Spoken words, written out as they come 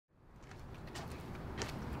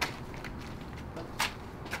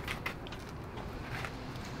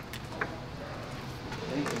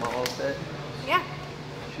set? Yeah.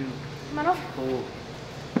 Shoot. Come on over. Cool.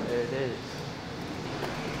 There it is.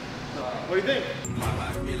 What do you think?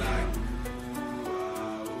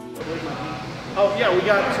 Oh yeah, we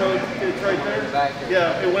got, so it's right there.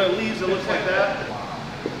 Yeah, and when it leaves, it looks like that.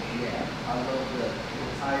 Yeah, I love the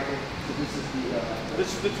tire. So this is the... This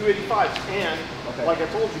is the 285s, and like I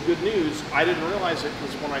told you, good news, I didn't realize it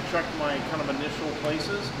because when I checked my kind of initial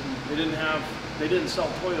places, they didn't sell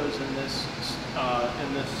Toyos in this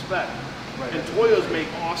spec. Right. And Toyos make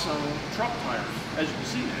awesome truck tires, as you can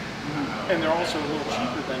see. And they're also a little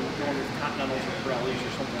cheaper than going with Continentals or Pirellis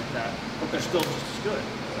or something like that, but they're still just as good.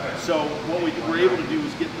 So what we were able to do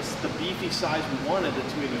was get the beefy size we wanted, the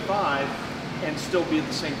 285, and still be at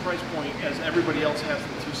the same price point as everybody else has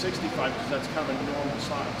the 265, because that's kind of a normal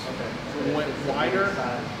size. Okay. So we went wider,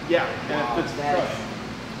 yeah, and it fits the truck.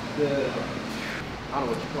 I don't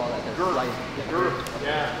know what you call that. Girth.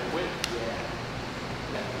 Yeah, width.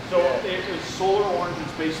 So it is solar orange.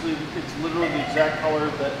 It's basically, it's literally the exact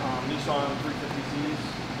color that Nissan 350Zs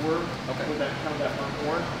were, with that kind of that burnt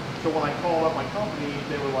orange. So when I called up my company,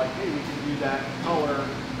 they were like, hey, we can do that color.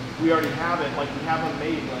 We already have it, like we have them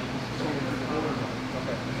made, like so many different colors.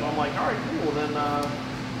 Okay. So I'm like, all right, cool, then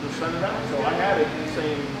just send it out. So I had it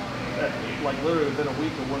saying that, like literally within a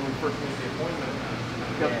week of when we first made the appointment.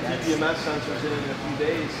 Got the TPMS sensors in a few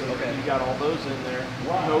days, so you got all those in there.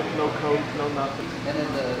 Wow. No coat, no nothing. And then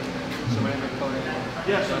the ceramic coating.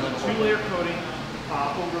 Yeah, so the 2-layer coating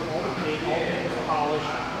over all the paint, all the paint was polished.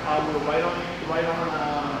 We're right on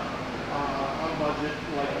budget,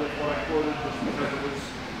 like with what I quoted, just because it was.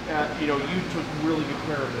 You know, you took really good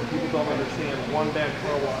care of it. People don't understand one bad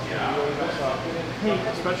car wash really mess up paint,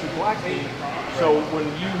 especially black paint. So when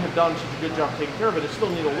you have done such a good job taking care of it, it still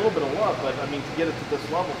needs a little bit of love, but I mean to get it to this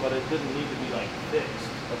level, but it didn't need to be like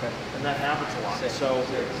fixed. Okay. And that happens a lot. So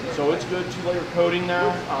it's good 2-layer coating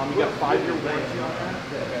now. You got a 5-year warranty on that.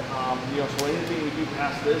 You know, so anything we do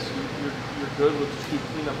past this, you're good. We'll just do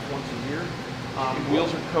cleanups once a year.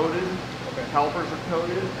 Wheels are coated. Calipers are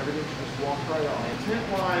coated, everything should just walk right on. And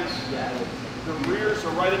tint-wise, the rears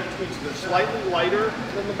are right in between, so they're slightly lighter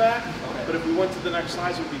than the back, but if we went to the next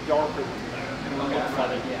size, it would be darker than the back. And it would look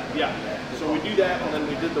funny. Yeah. So we do that, and then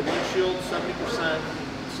we did the windshield 70%,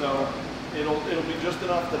 so it'll be just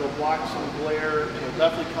enough that it'll block some glare. It'll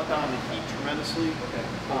definitely cut down the heat tremendously.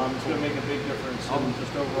 It's going to make a big difference in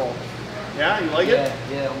just overall. Yeah, you like it?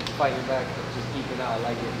 Yeah, I'm fighting back, just geeking out. I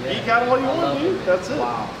like it. Yeah. Geek out all you want, dude. That's it.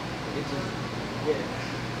 Wow. It's just,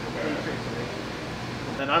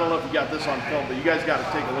 and I don't know if you got this on film, but you guys got to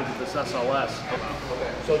take a look at this SLS.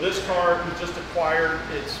 So this car we just acquired,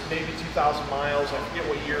 it's maybe 2,000 miles. I forget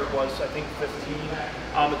what year it was, I think 15.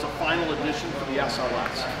 It's a final edition for the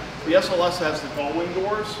SLS. The SLS has the gull-wing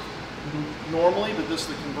doors normally, but this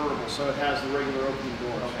is the convertible, so it has the regular opening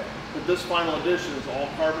doors. But this final edition is all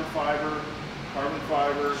carbon fiber,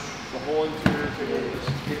 the whole interior.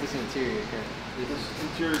 Get this interior here. This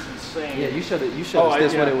interior is insane. Yeah, you showed us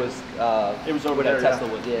this when it was over there. Tesla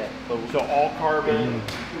was, So all carbon,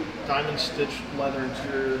 diamond stitched leather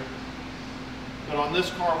interior. And on this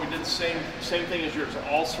car, we did the same thing as yours.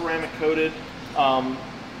 All ceramic coated.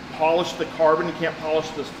 Polished the carbon. You can't polish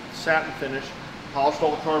the satin finish. Polished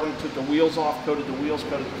all the carbon. Took the wheels off. Coated the wheels.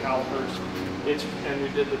 Coated the calipers. And we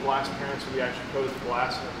did the glass parents. So we actually coated the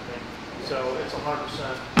glass and everything. So it's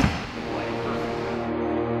 100%.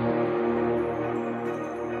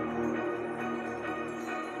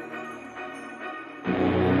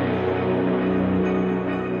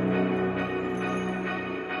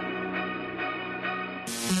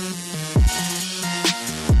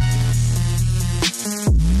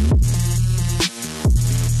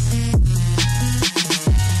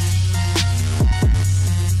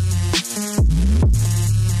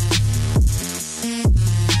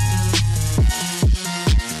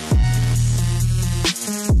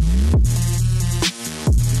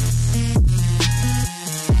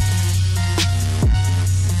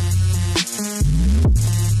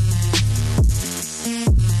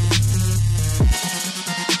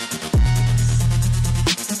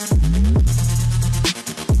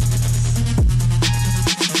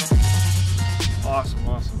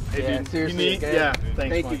 Seriously,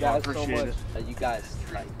 thank you guys so much. You guys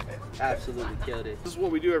like absolutely killed it. This is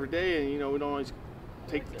what we do every day, and you know we don't always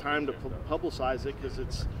take the time to publicize it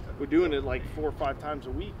because we're doing it like 4 or 5 times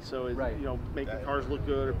a week. So you know, making cars look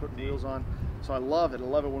good or putting wheels on. So I love it. I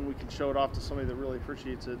love it when we can show it off to somebody that really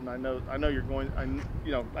appreciates it. And I know you're going.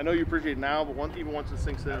 I know you appreciate it now, but even once this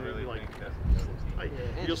thing's in, really like.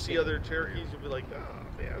 You'll see other Cherokees. You'll be like,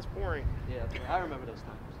 oh, yeah, it's boring. Yeah, I remember those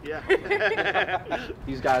times. Yeah.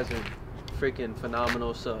 These guys are freaking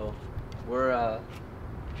phenomenal. So we're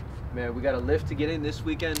Man, we got a lift to get in this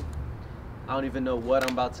weekend. I don't even know what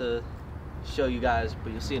I'm about to show you guys,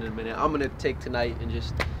 but you'll see in a minute. I'm gonna take tonight and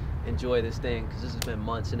just enjoy this thing because this has been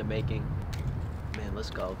months in the making. Man, let's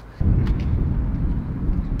go.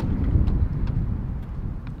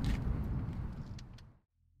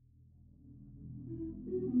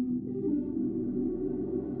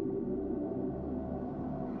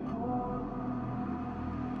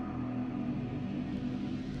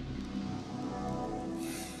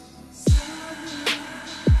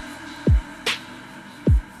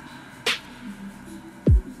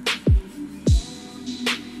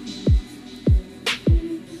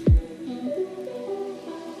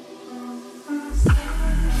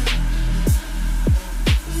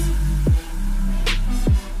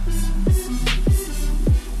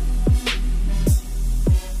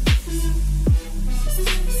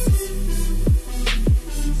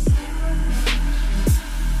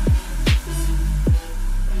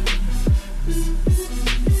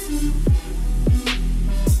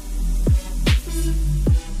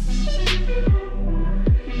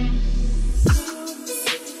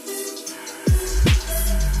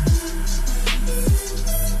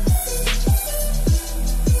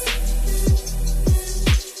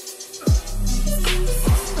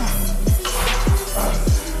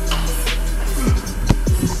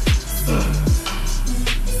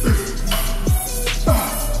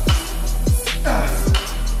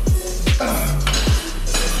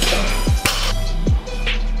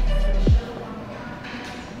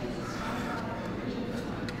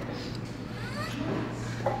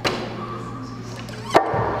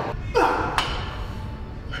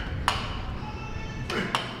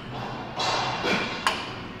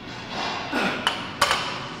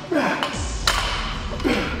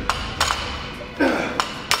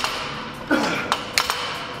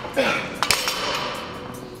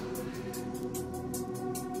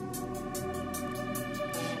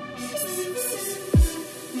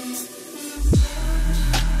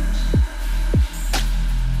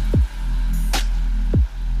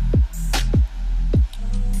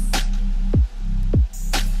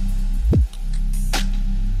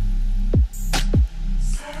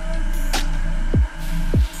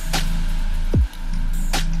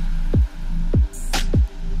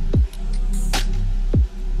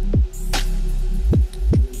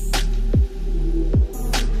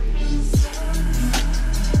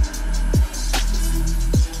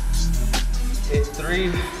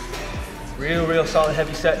 Real solid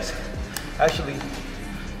heavy sets. Actually,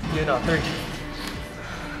 yeah, no, 3.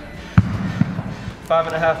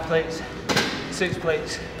 5.5 plates, 6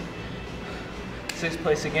 plates, 6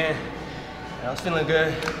 plates again. And I was feeling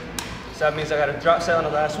good. So that means I got a drop set on the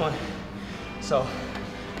last one. So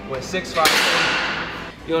with 6, 5,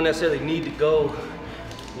 you don't necessarily need to go,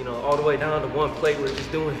 you know, all the way down to 1 plate where you're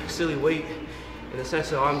just doing silly weight in the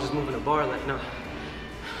sense of I'm just moving a bar. Like, no.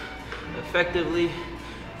 Effectively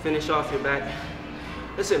finish off your back.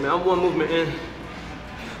 That's it, man. I'm 1 movement in.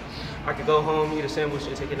 I could go home, eat a sandwich,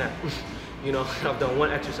 and take a nap. You know, I've done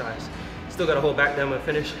 1 exercise. Still got a whole back down and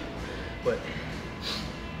finish, but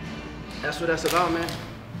that's what that's about, man.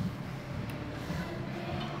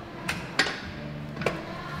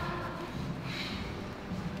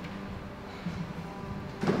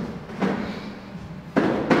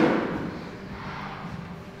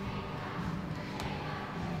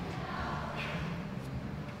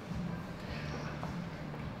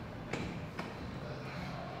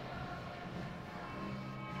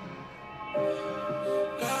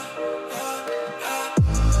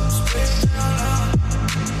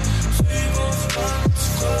 Speak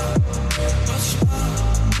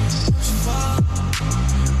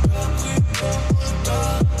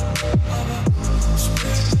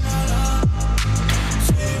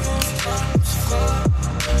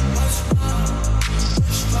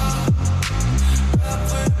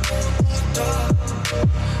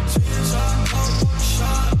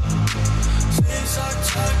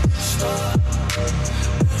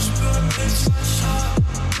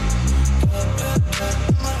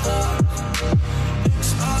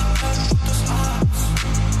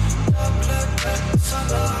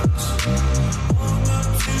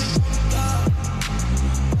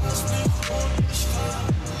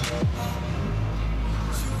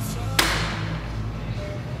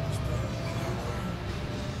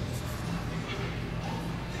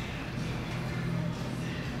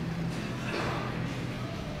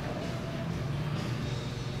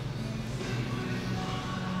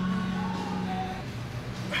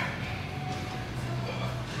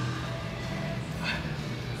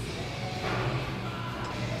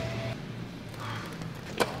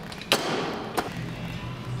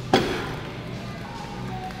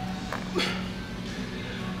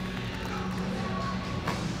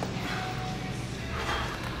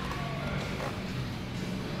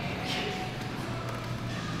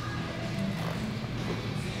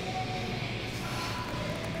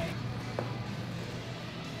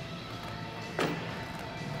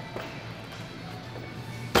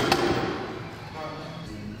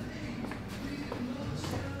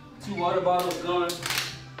water bottles going.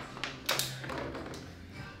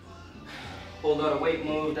 Hold on, weight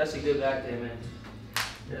move. That's a good back day, man.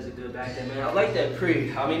 That's a good back day, man. I like that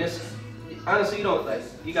pre. I mean, it's honestly, you don't like.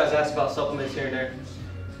 You guys ask about supplements here and there.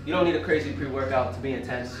 You don't need a crazy pre-workout to be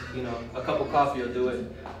intense. You know, a cup of coffee will do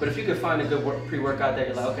it. But if you can find a good pre-workout that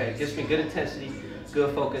you're like, okay, it gives me good intensity,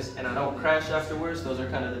 good focus, and I don't crash afterwards. Those are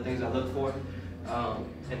kind of the things I look for.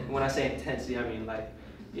 And when I say intensity, I mean like,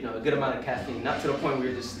 you know, a good amount of caffeine. Not to the point where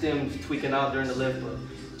you're just stims tweaking out during the lift, but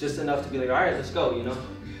just enough to be like, all right, let's go. You know,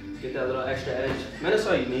 get that little extra edge. Man, that's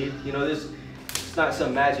all you need. You know, it's not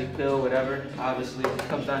some magic pill, whatever. Obviously, it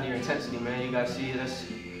comes down to your intensity, man. You guys see this.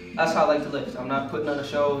 That's how I like to lift. I'm not putting on a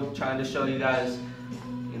show, trying to show you guys,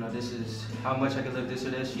 you know, this is how much I can lift this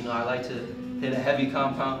or this. You know, I like to hit a heavy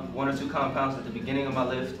compound, 1 or 2 compounds at the beginning of my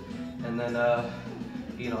lift, and then,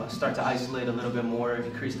 you know, start to isolate a little bit more,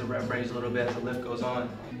 increase the rep range a little bit as the lift goes on.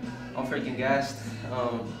 I'm freaking gassed.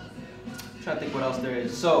 I'm trying to think what else there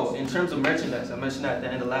is. So, in terms of merchandise, I mentioned that at the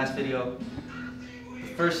end of the last video.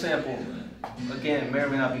 The first sample, again, may or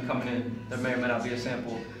may not be coming in. There may or may not be a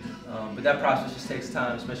sample. But that process just takes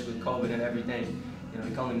time, especially with COVID and everything. You know,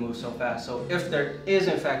 you can only move so fast. So if there is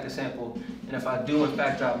in fact a sample, and if I do in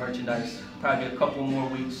fact drop merchandise, probably a couple more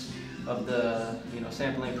weeks of the, you know,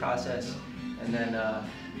 sampling process, and then,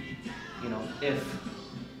 you know, if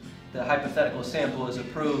the hypothetical sample is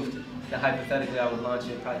approved, then hypothetically I would launch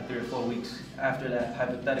it probably 3 or 4 weeks after that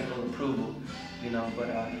hypothetical approval. You know, but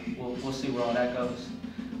we'll see where all that goes.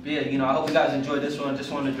 But yeah, you know, I hope you guys enjoyed this one.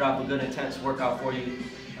 Just wanted to drop a good intense workout for you.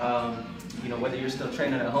 You know, whether you're still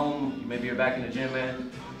training at home, maybe you're back in the gym, man,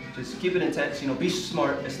 just keep it intense. You know, be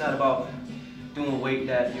smart. It's not about doing weight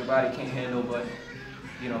that your body can't handle, but,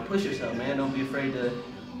 you know, push yourself, man. Don't be afraid to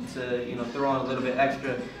you know, throw on a little bit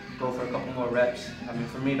extra, go for a couple more reps. I mean,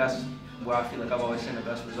 for me, that's where I feel like I've always seen the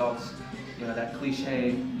best results. You know, that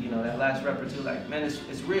cliche, you know, that last rep or two, like, man,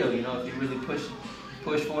 it's real. You know, if you really push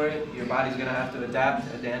for it, your body's gonna have to adapt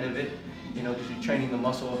at the end of it, you know, because you're training the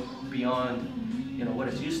muscle beyond, you know, what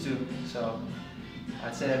it's used to. So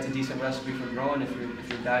I'd say that's a decent recipe for growing if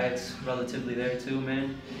your diet's relatively there too,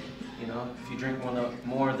 man. You know, if you drink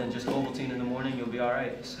more than just Ovaltine in the morning, you'll be all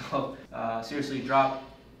right. So seriously, drop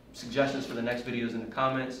suggestions for the next videos in the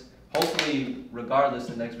comments. Hopefully, regardless,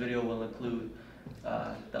 the next video will include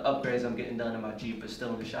the upgrades I'm getting done in my Jeep. It's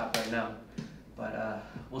still in the shop right now, but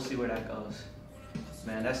we'll see where that goes.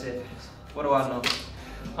 Man, that's it. What do I know?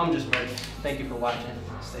 I'm JustMerk. Thank you for watching.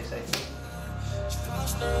 Stay safe.